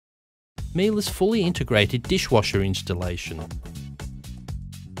Miele's fully integrated dishwasher installation.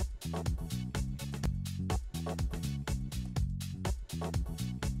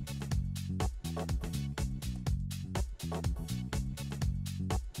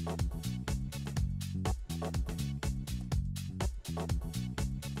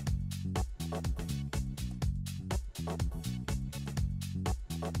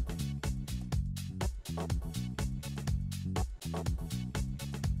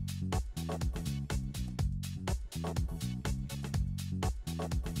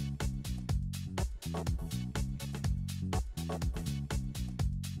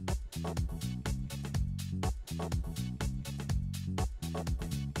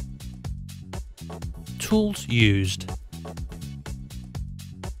 Tools used.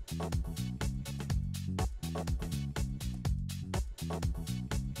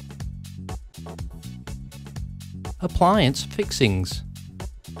 Appliance fixings.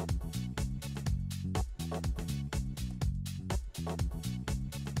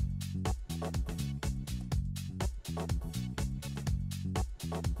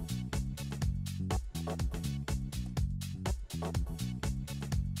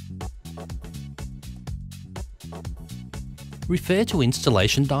 Refer to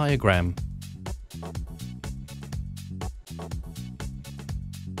installation diagram.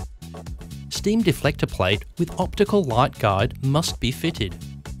 Steam deflector plate with optical light guide must be fitted.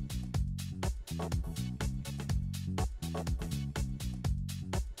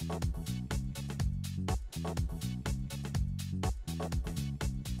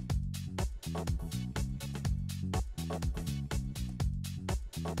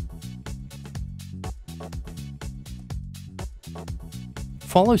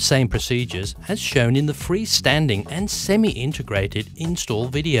 Follow same procedures as shown in the freestanding and semi-integrated install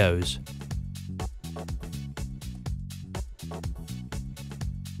videos.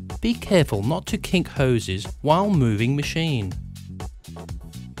 Be careful not to kink hoses while moving machine.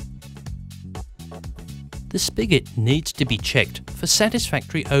 The spigot needs to be checked for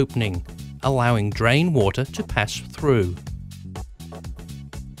satisfactory opening, allowing drain water to pass through.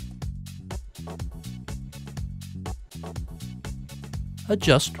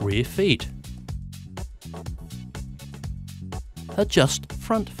 Adjust rear feet. Adjust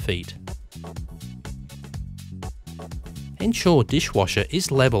front feet. Ensure dishwasher is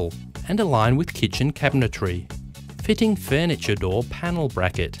level and align with kitchen cabinetry. Fitting furniture door panel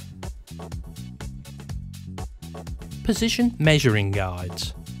bracket. Position measuring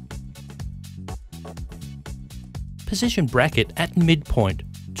guides. Position bracket at midpoint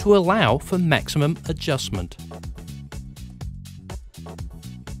to allow for maximum adjustment.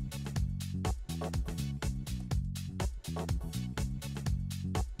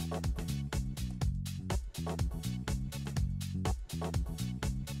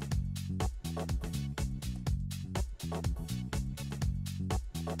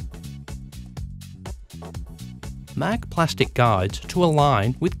 Mark plastic guides to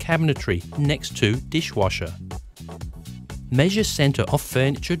align with cabinetry next to dishwasher. Measure center of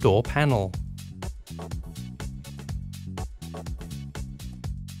furniture door panel.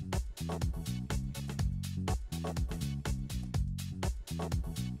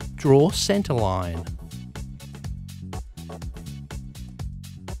 Draw center line.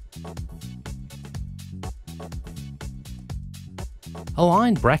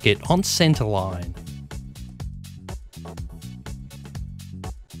 Align bracket on center line.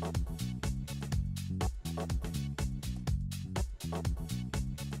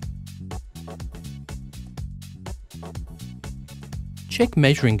 Check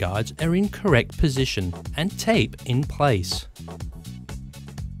measuring guides are in correct position and tape in place.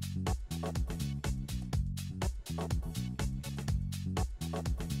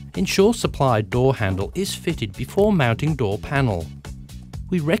 Ensure supplied door handle is fitted before mounting door panel.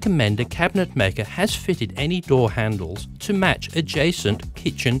 We recommend a cabinet maker has fitted any door handles to match adjacent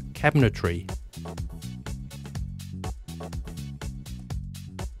kitchen cabinetry.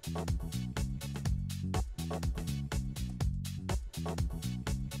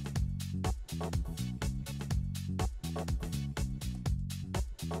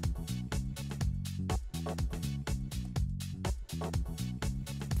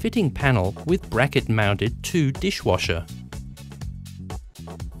 Fitting panel with bracket mounted to dishwasher.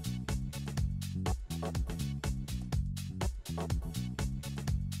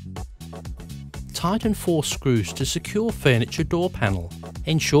 Tighten 4 screws to secure furniture door panel.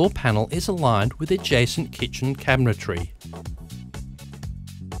 Ensure panel is aligned with adjacent kitchen cabinetry.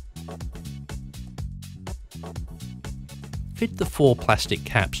 Fit the 4 plastic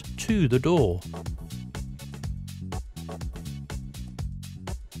caps to the door.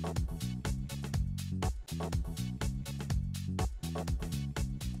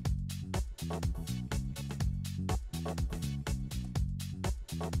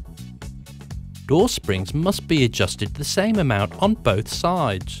 Door springs must be adjusted the same amount on both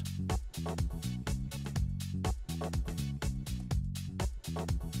sides.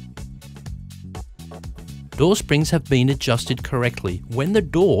 Door springs have been adjusted correctly when the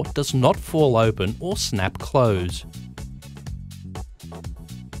door does not fall open or snap close.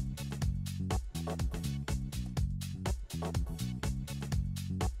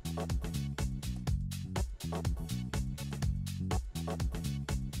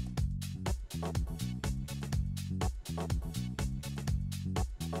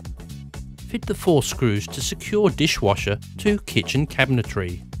 Fit the 4 screws to secure dishwasher to kitchen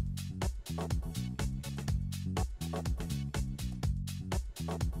cabinetry.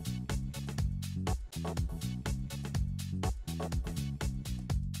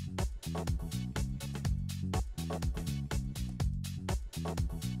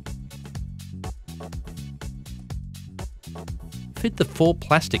 Fit the 4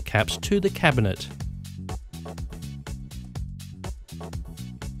 plastic caps to the cabinet.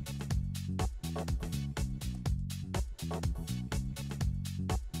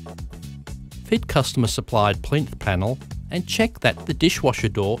 Fit customer supplied plinth panel and check that the dishwasher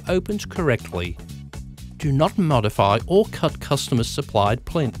door opens correctly. Do not modify or cut customer supplied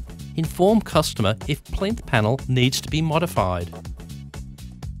plinth. Inform customer if plinth panel needs to be modified.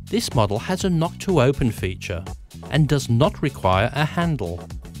 This model has a knock to open feature and does not require a handle.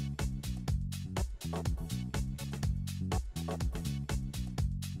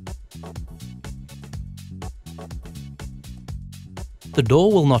 The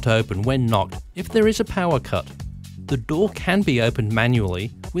door will not open when knocked if there is a power cut. The door can be opened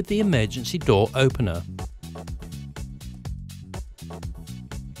manually with the emergency door opener.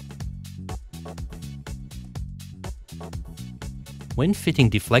 When fitting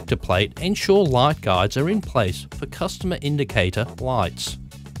deflector plate, ensure light guides are in place for customer indicator lights.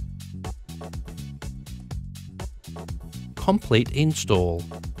 Complete install.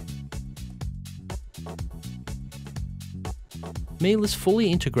 Miele's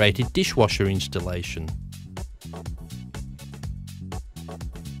fully integrated dishwasher installation.